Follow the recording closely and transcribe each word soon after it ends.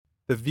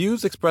The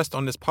views expressed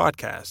on this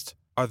podcast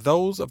are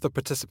those of the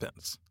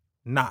participants,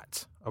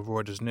 not of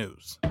Reuters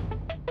News.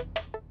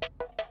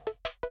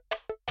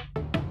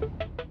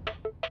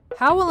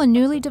 How will a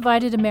newly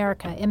divided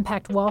America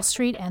impact Wall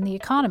Street and the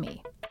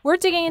economy? We're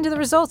digging into the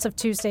results of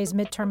Tuesday's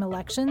midterm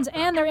elections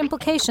and their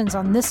implications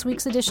on this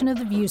week's edition of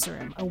The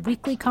Viewsroom, a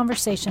weekly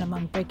conversation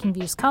among Breaking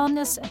Views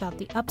columnists about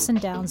the ups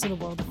and downs of the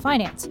world of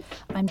finance.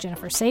 I'm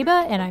Jennifer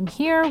Saba, and I'm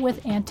here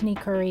with Anthony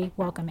Curry.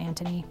 Welcome,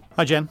 Anthony.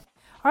 Hi, Jen.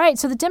 All right,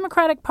 so the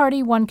Democratic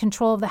Party won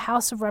control of the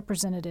House of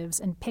Representatives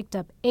and picked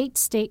up 8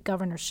 state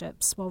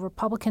governorships, while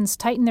Republicans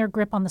tightened their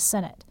grip on the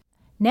Senate.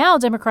 Now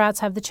Democrats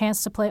have the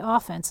chance to play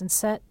offense and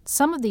set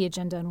some of the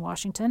agenda in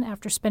Washington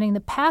after spending the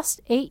past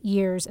 8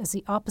 years as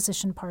the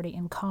opposition party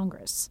in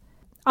Congress.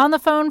 On the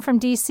phone from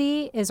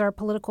D.C. is our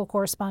political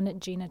correspondent,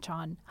 Gina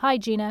Chon. Hi,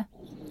 Gina.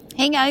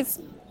 Hey, guys.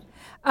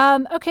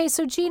 Okay,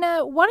 so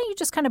Gina, why don't you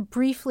just kind of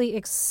briefly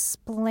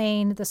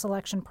explain this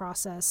election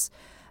process,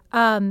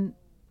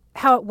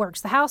 how it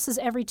works. The House is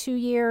every 2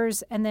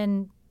 years, and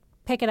then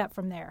pick it up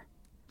from there.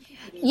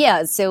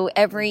 Yeah, so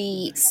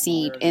every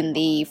seat in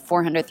the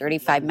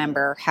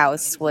 435-member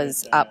House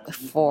was up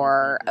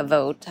for a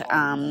vote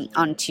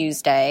on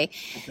Tuesday.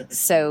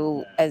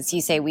 So, as you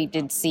say, we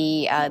did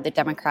see the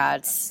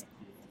Democrats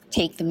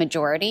take the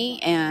majority,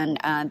 and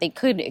they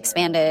could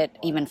expand it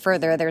even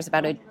further. There's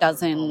about a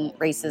dozen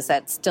races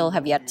that still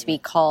have yet to be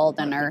called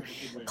and are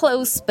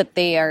close, but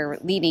they are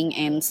leading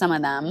in some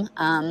of them.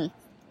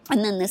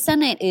 And then the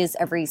Senate is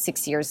every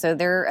 6 years, so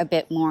they're a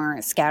bit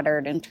more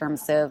scattered in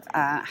terms of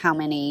how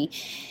many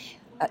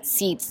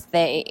seats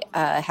they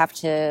have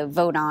to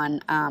vote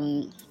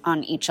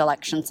on each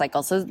election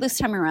cycle. So this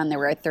time around, there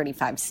were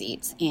 35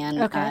 seats,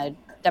 and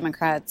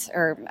Democrats,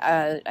 or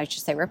I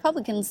should say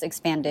Republicans,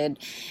 expanded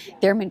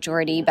their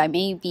majority by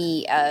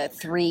maybe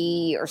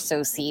 3 or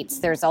so seats.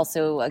 There's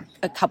also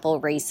a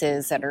couple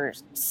races that are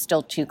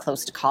still too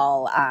close to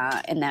call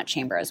in that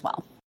chamber as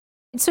well.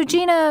 So,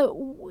 Gina,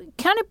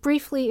 kind of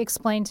briefly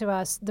explain to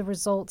us the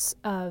results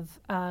of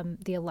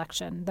the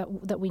election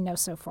that we know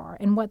so far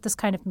and what this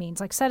kind of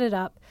means. Like, set it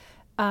up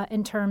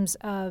in terms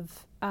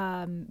of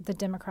the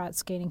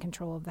Democrats gaining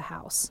control of the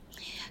House.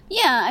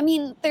 Yeah, I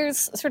mean,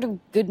 there's sort of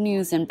good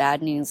news and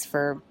bad news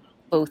for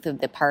both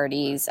of the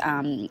parties.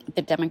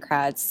 The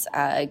Democrats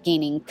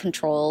gaining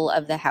control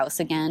of the House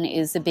again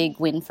is a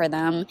big win for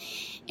them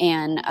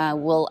and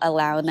will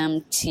allow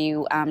them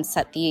to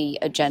set the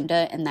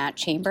agenda in that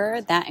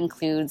chamber. That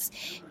includes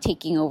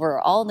taking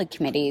over all the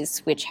committees,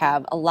 which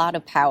have a lot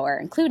of power,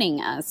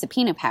 including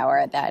subpoena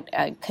power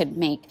that could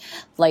make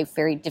life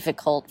very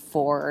difficult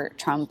for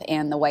Trump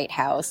and the White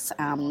House.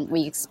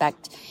 We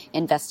expect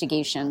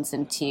investigations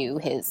into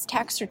his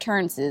tax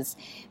returns, his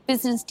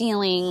business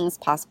dealings,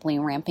 possibly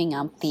ramping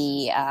up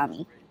the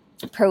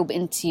probe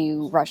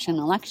into Russian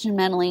election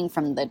meddling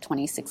from the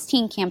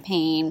 2016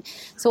 campaign.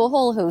 So a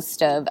whole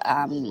host of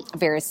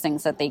various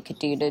things that they could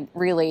do to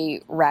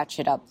really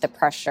ratchet up the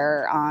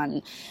pressure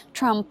on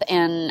Trump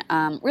and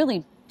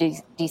really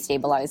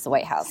destabilize the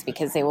White House,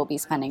 because they will be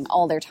spending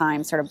all their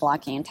time sort of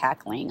blocking and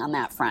tackling on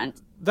that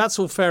front. That's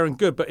all fair and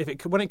good,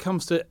 but when it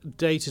comes to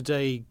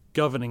day-to-day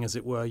governing, as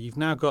it were, you've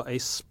now got a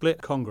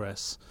split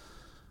Congress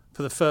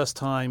for the first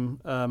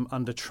time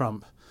under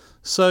Trump.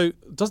 So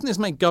doesn't this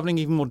make governing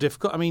even more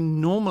difficult? I mean,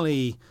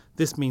 normally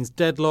this means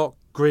deadlock,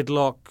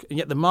 gridlock, and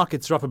yet the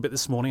markets are up a bit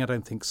this morning. I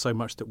don't think so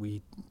much that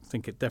we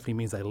think it definitely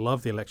means they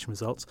love the election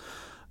results.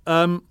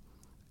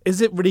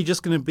 Is it really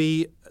just going to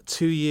be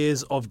 2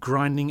 years of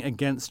grinding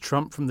against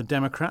Trump from the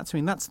Democrats? I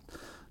mean, that's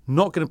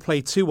not going to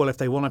play too well if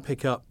they want to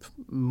pick up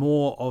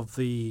more of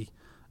the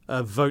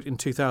vote in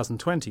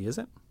 2020, is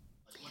it?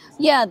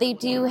 Yeah, they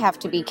do have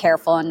to be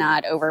careful and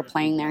not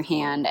overplaying their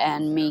hand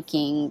and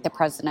making the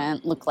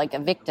president look like a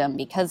victim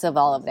because of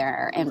all of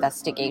their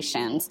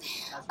investigations.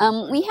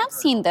 We have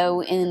seen,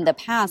 though, in the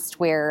past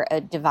where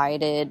a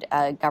divided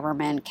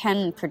government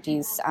can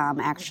produce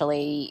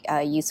actually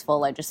useful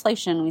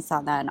legislation. We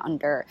saw that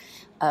under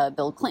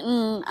Bill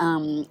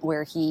Clinton,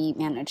 where he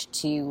managed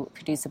to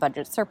produce a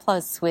budget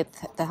surplus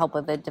with the help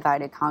of a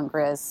divided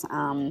Congress.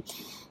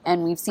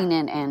 And we've seen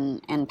it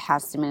in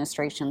past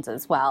administrations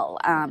as well.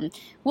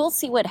 We'll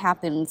see what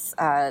happens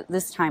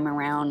this time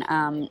around.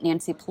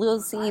 Nancy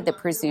Pelosi, the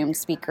presumed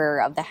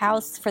Speaker of the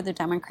House for the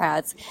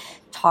Democrats,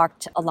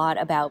 talked a lot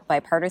about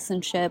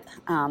bipartisanship.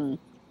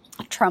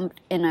 Trump,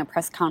 in a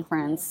press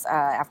conference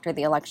after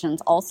the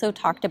elections, also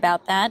talked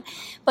about that.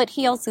 But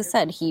he also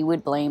said he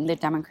would blame the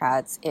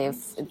Democrats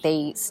if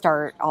they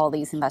start all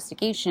these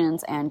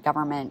investigations and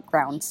government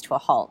grounds to a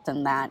halt,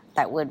 and that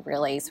would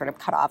really sort of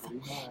cut off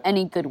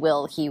any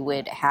goodwill he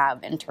would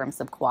have in terms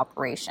of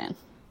cooperation.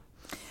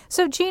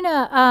 So,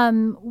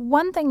 Gina,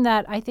 one thing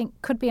that I think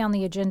could be on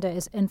the agenda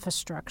is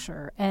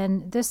infrastructure.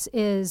 And this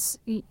is,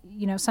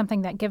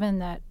 something that, given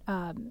that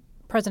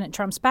President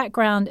Trump's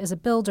background as a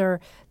builder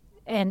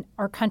and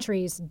our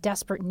country's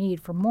desperate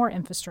need for more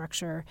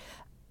infrastructure,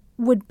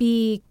 would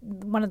be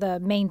one of the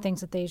main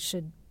things that they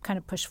should kind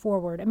of push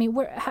forward. I mean,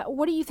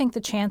 what do you think the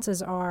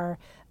chances are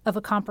of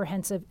a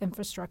comprehensive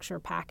infrastructure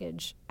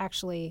package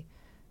actually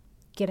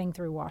getting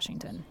through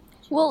Washington?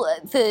 Well,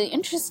 the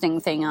interesting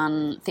thing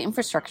on the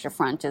infrastructure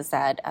front is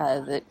that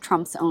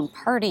Trump's own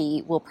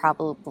party will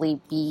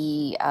probably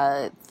be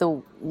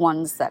the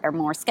ones that are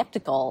more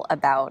skeptical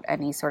about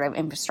any sort of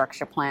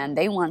infrastructure plan.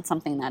 They want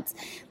something that's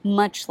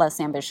much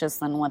less ambitious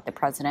than what the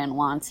president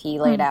wants. He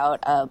laid out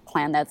a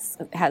plan that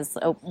has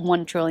a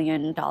 $1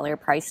 trillion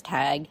price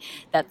tag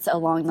that's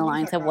along the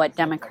lines of what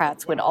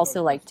Democrats would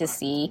also like to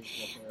see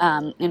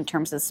in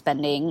terms of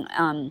spending.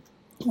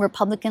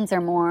 Republicans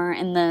are more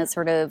in the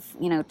sort of,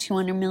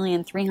 200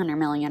 million, 300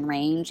 million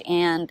range.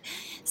 And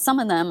some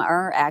of them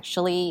are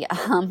actually,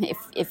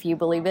 if you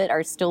believe it,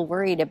 are still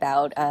worried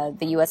about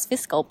the U.S.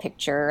 fiscal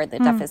picture. The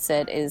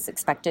deficit is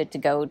expected to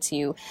go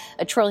to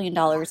 $1 trillion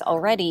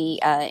already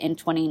in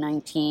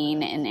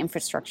 2019. An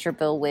infrastructure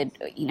bill would,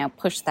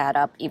 push that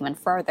up even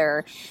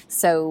further.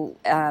 So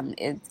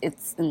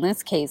it's in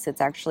this case,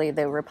 it's actually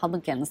the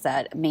Republicans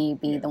that may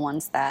be the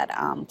ones that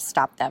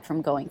stop that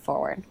from going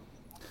forward.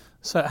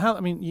 So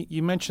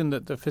you mentioned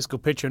that the fiscal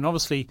picture, and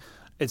obviously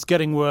it's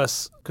getting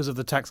worse because of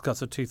the tax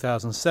cuts of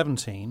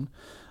 2017.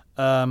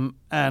 And,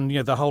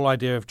 the whole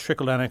idea of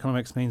trickle-down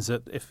economics means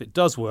that if it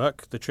does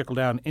work, the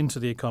trickle-down into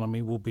the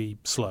economy will be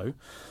slow.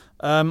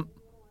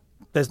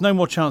 There's no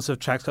more chance of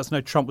tax cuts. No,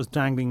 Trump was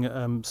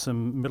dangling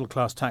some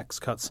middle-class tax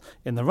cuts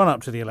in the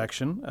run-up to the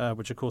election,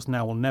 which, of course,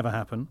 now will never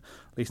happen,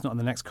 at least not in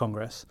the next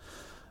Congress.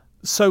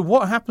 So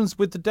what happens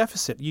with the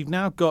deficit? You've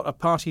now got a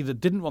party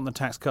that didn't want the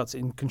tax cuts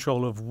in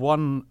control of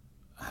one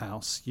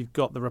House. You've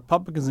got the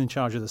Republicans in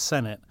charge of the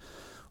Senate.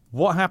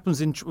 What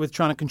happens with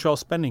trying to control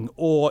spending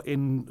or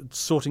in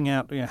sorting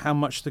out how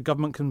much the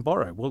government can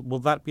borrow? Will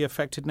that be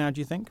affected now, do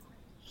you think?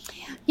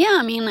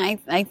 Yeah,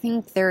 I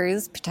think there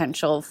is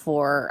potential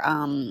for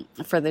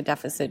the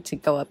deficit to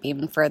go up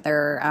even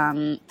further.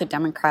 The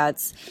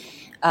Democrats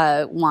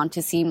want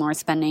to see more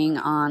spending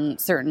on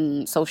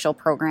certain social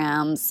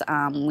programs.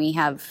 We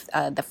have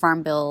the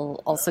Farm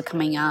Bill also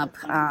coming up,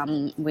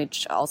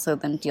 which also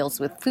then deals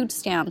with food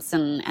stamps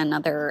and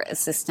other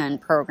assistance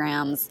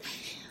programs.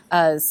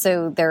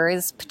 So there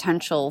is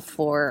potential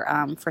for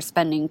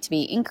spending to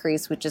be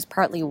increased, which is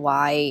partly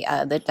why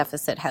the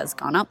deficit has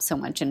gone up so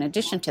much in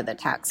addition to the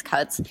tax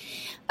cuts.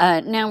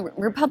 Now,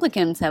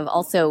 Republicans have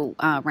also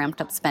ramped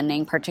up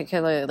spending,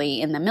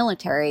 particularly in the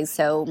military.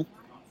 So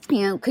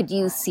could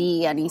you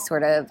see any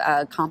sort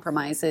of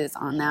compromises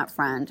on that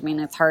front?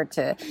 It's hard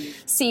to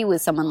see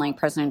with someone like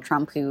President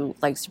Trump, who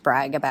likes to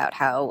brag about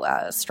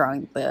how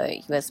strong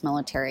the U.S.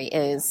 military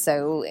is.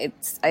 So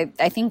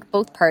I think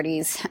both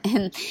parties,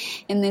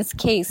 in this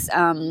case,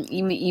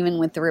 even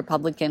with the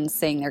Republicans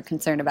saying they're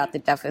concerned about the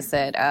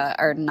deficit,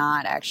 are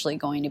not actually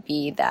going to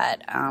be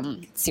that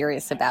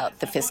serious about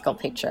the fiscal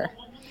picture.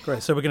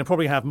 Great. So we're going to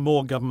probably have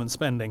more government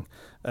spending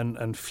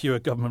and fewer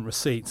government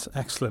receipts.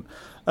 Excellent.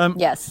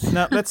 Yes.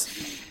 Now,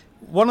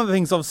 one of the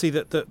things, obviously,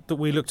 that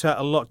we looked at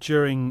a lot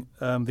during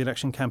the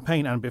election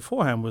campaign and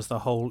beforehand was the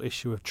whole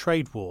issue of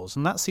trade wars.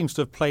 And that seems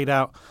to have played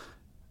out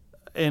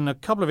in a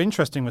couple of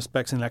interesting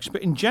respects in the election.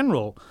 But in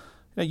general,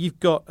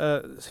 you've got,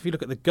 if you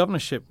look at the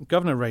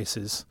governor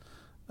races,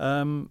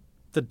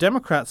 the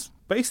Democrats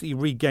basically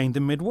regained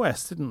the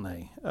Midwest, didn't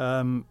they?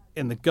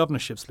 In the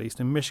governorships, at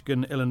least, in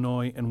Michigan,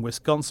 Illinois, and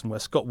Wisconsin, where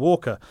Scott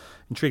Walker,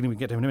 intriguingly, we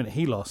get to him in a minute,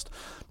 he lost.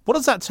 What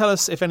does that tell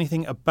us, if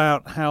anything,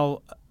 about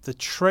how the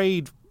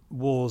trade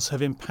wars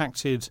have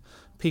impacted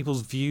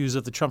people's views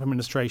of the Trump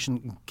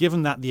administration,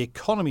 given that the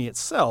economy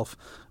itself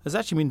has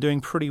actually been doing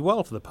pretty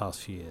well for the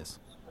past few years?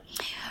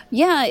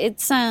 Yeah,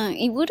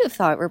 you would have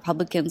thought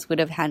Republicans would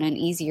have had an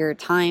easier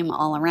time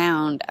all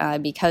around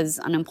because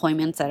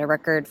unemployment's at a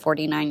record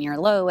 49-year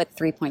low at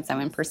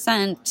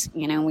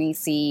 3.7%. We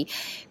see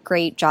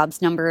great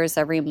jobs numbers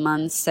every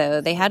month,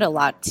 so they had a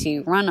lot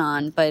to run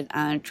on. But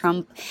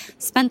Trump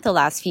spent the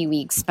last few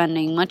weeks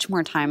spending much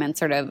more time on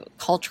sort of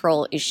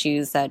cultural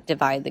issues that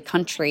divide the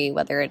country,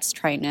 whether it's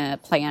trying to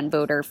play on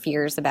voter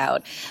fears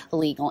about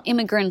illegal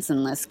immigrants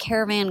and this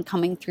caravan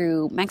coming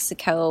through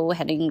Mexico,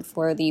 heading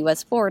for the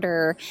U.S.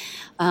 border,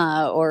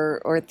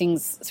 or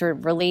things sort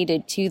of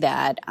related to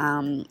that.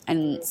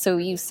 And so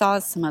you saw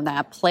some of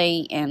that play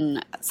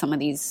in some of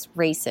these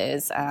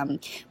races.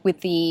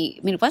 With the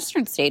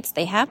Midwestern states,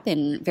 they have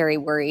been very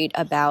worried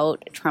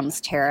about Trump's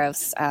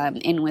tariffs.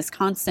 In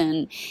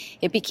Wisconsin,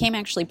 it became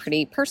actually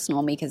pretty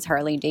personal because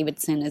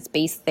Harley-Davidson is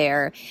based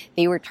there.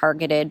 They were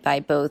targeted by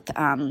both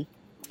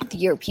the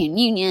European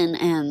Union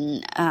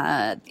and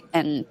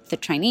the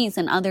Chinese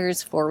and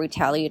others for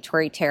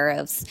retaliatory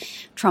tariffs.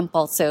 Trump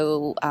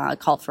also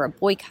called for a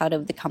boycott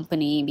of the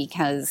company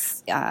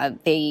because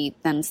they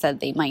then said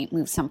they might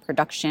move some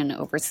production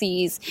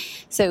overseas.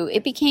 So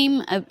it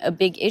became a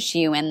big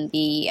issue, and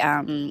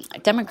the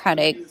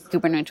Democratic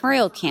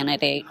gubernatorial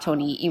candidate,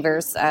 Tony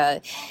Evers,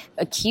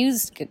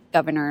 accused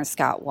Governor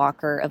Scott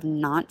Walker of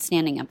not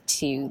standing up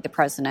to the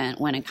president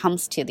when it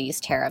comes to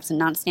these tariffs and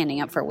not standing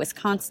up for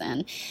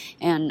Wisconsin.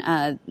 And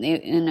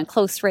in a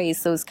close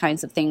race, those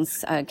kinds of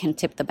things can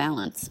tip the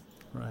balance.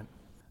 Right.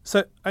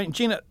 So,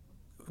 Gina,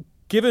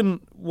 given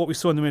what we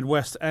saw in the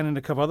Midwest and in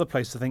a couple other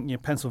places, I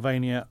think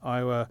Pennsylvania,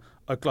 Iowa,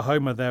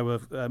 Oklahoma, there were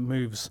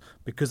moves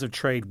because of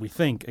trade, we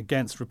think,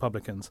 against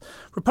Republicans.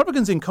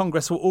 Republicans in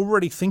Congress were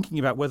already thinking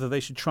about whether they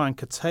should try and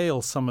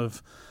curtail some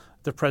of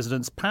the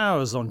president's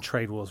powers on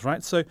trade wars,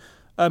 right? So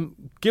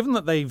given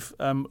that they've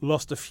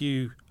lost a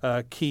few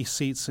key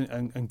seats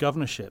and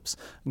governorships,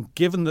 and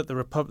given that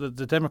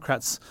the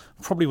Democrats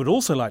probably would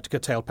also like to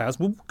curtail powers,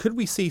 could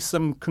we see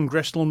some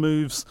congressional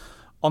moves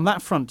on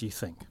that front, do you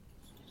think?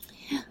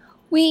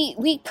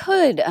 We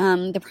could.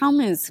 The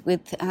problem is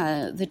with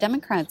the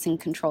Democrats in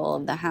control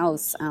of the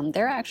House,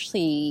 they're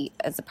actually,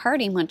 as a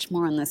party, much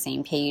more on the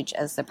same page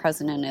as the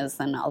president is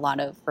than a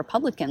lot of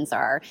Republicans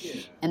are.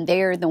 And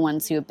they're the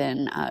ones who have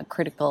been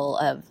critical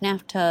of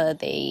NAFTA.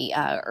 They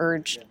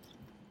urged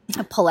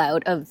a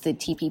pullout of the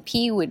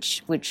TPP,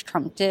 which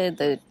Trump did,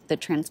 the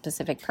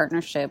Trans-Pacific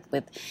Partnership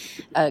with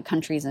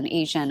countries in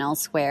Asia and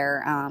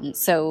elsewhere.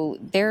 So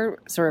they're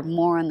sort of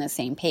more on the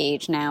same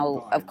page.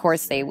 Now, of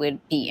course, they would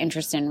be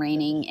interested in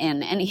reining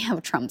in any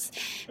of Trump's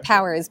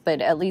powers,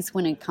 but at least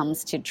when it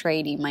comes to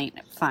trade, he might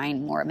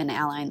find more of an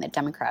ally in the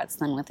Democrats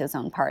than with his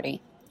own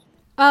party.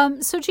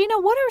 So, Gina,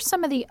 what are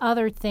some of the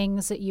other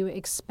things that you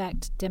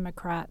expect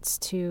Democrats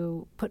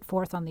to put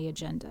forth on the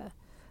agenda?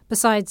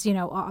 Besides,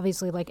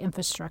 obviously like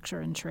infrastructure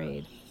and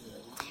trade.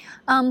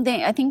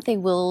 I think they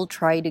will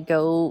try to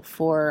go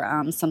for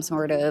some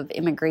sort of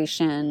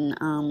immigration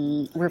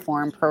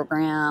reform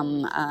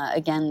program,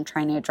 again,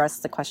 trying to address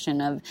the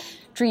question of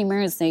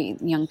dreamers, the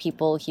young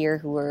people here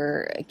who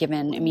were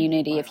given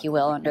immunity, if you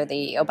will, under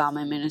the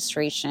Obama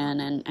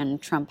administration,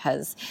 and Trump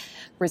has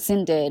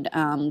rescinded.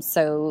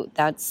 So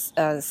that's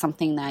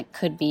something that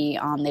could be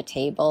on the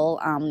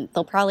table.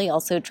 They'll probably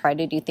also try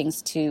to do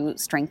things to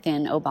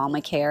strengthen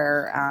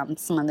Obamacare.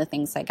 Some of the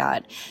things that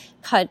got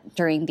cut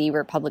during the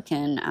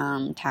Republican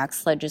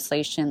tax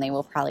legislation, they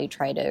will probably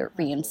try to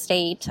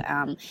reinstate.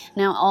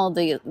 Now, all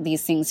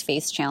these things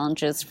face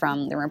challenges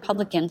from the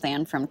Republicans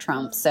and from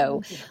Trump,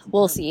 so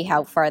we'll see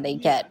how far they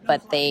get.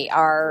 But they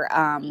are,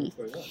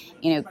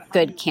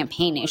 good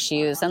campaign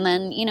issues. And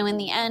then, in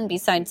the end,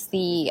 besides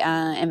the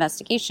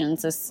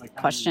investigations, this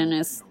question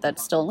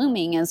that's still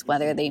looming is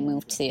whether they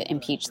move to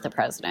impeach the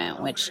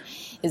president, which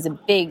is a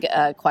big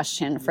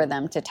question for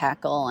them to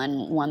tackle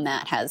and one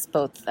that has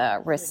both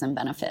risks and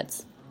benefits.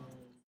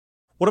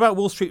 What about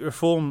Wall Street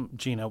reform,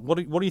 Gina? What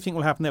do you think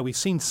will happen there? We've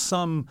seen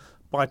some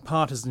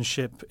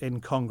bipartisanship in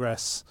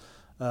Congress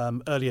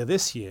earlier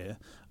this year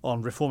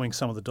on reforming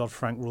some of the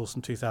Dodd-Frank rules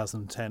from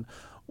 2010.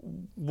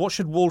 What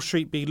should Wall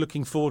Street be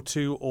looking forward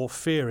to or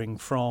fearing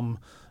from,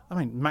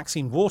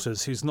 Maxine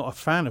Waters, who's not a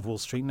fan of Wall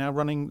Street, now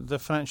running the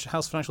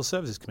House Financial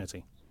Services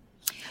Committee?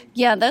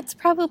 Yeah, that's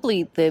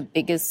probably the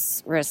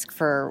biggest risk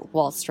for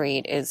Wall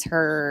Street is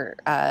her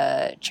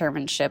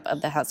chairmanship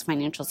of the House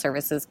Financial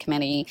Services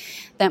Committee.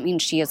 That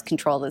means she has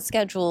control of the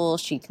schedule.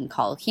 She can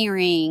call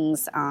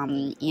hearings,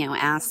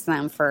 ask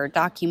them for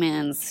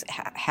documents,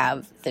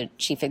 have the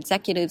chief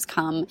executives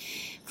come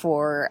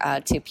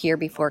to appear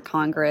before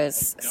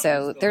Congress.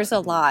 So there's a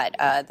lot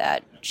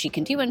that she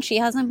can do, and she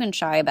hasn't been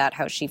shy about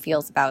how she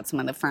feels about some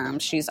of the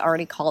firms. She's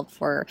already called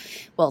for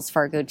Wells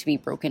Fargo to be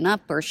broken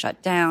up or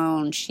shut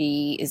down.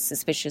 She is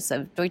suspicious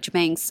of Deutsche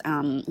Bank's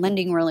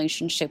lending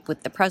relationship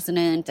with the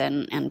president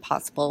and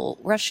possible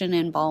Russian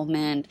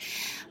involvement.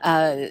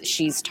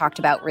 She's talked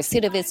about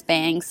recidivist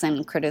banks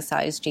and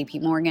criticized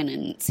JP Morgan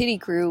and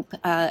Citigroup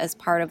as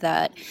part of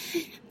that.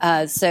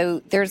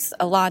 So there's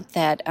a lot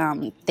that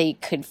they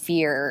could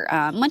fear,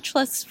 much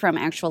less from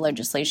actual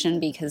legislation,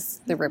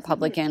 because the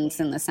Republicans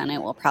in the Senate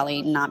will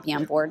probably not be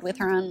on board with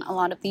her on a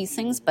lot of these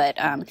things, but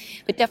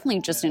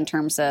definitely just in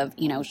terms of,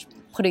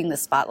 putting the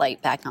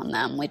spotlight back on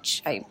them,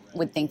 which I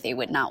would think they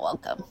would not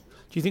welcome. Do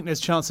you think there's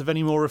a chance of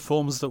any more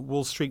reforms that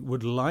Wall Street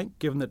would like,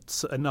 given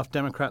that enough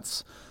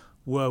Democrats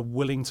were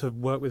willing to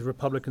work with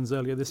Republicans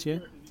earlier this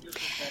year?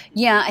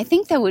 Yeah, I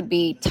think that would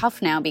be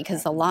tough now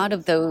because a lot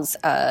of those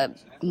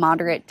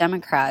moderate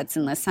Democrats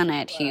in the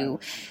Senate who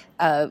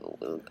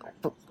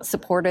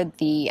supported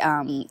the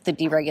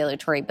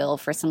deregulatory bill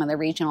for some of the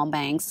regional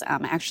banks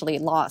actually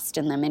lost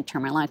in the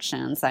midterm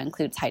elections. That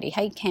includes Heidi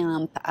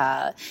Heitkamp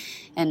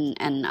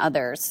and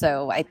others.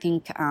 So I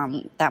think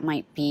that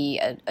might be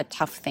a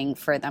tough thing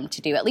for them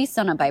to do, at least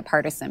on a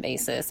bipartisan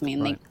basis.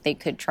 Right. They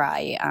could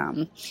try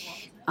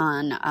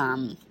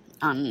on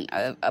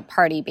a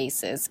party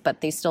basis, but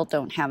they still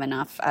don't have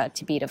enough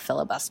to beat a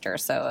filibuster.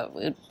 So it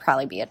would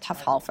probably be a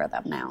tough haul for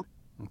them now.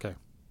 Okay.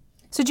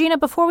 So, Gina,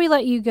 before we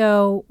let you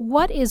go,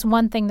 what is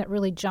one thing that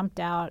really jumped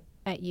out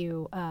at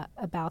you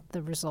about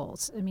the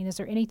results? Is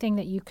there anything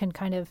that you can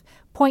kind of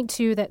point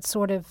to that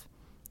sort of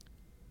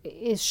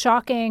is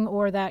shocking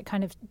or that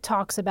kind of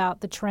talks about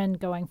the trend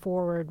going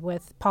forward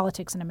with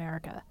politics in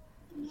America?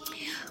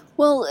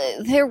 Well,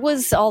 there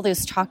was all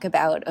this talk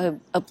about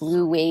a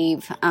blue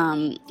wave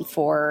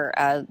for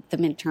the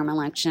midterm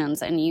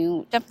elections, and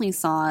you definitely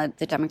saw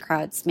the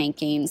Democrats make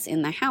gains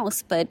in the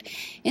House, but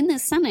in the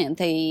Senate,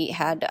 they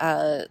had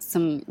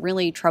some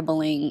really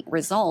troubling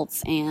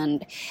results,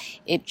 and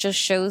it just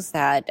shows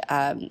that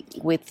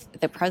with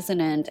the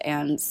president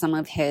and some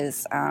of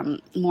his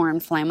more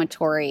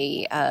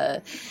inflammatory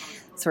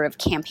sort of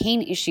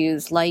campaign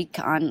issues like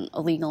on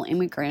illegal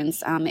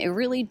immigrants, it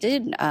really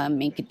did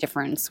make a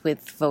difference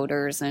with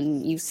voters.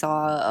 And you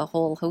saw a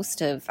whole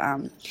host of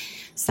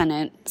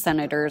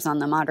senators on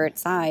the moderate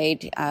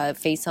side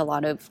face a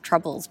lot of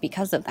troubles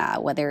because of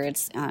that, whether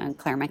it's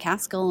Claire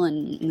McCaskill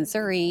in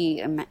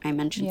Missouri, I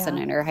mentioned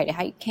Senator Heidi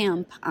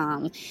Heitkamp,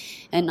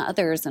 and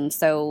others. And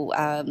so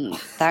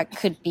that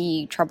could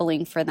be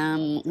troubling for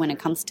them when it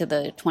comes to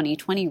the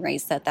 2020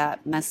 race,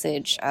 that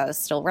message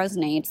still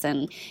resonates.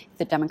 And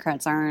the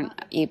Democrats aren't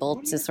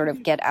able to sort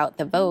of get out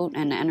the vote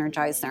and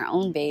energize their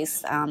own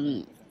base,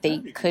 they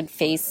could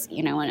face,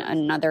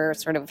 another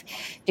sort of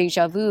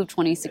deja vu of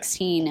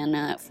 2016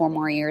 and 4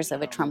 more years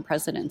of a Trump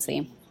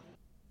presidency.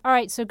 All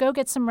right, so go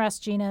get some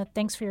rest, Gina.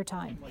 Thanks for your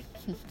time.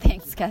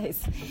 Thanks,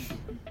 guys.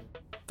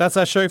 That's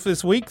our show for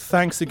this week.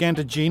 Thanks again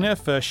to Gina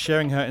for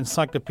sharing her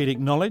encyclopedic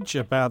knowledge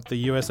about the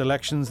US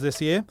elections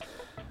this year.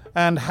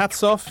 And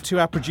hats off to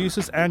our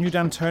producers, Andrew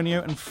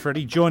D'Antonio and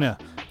Freddie Joyner.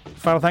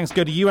 Final thanks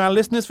go to you, our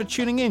listeners, for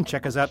tuning in.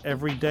 Check us out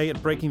every day at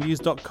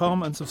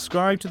breakingviews.com and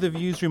subscribe to The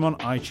Viewsroom on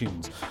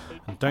iTunes.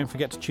 And don't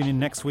forget to tune in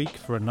next week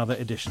for another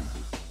edition.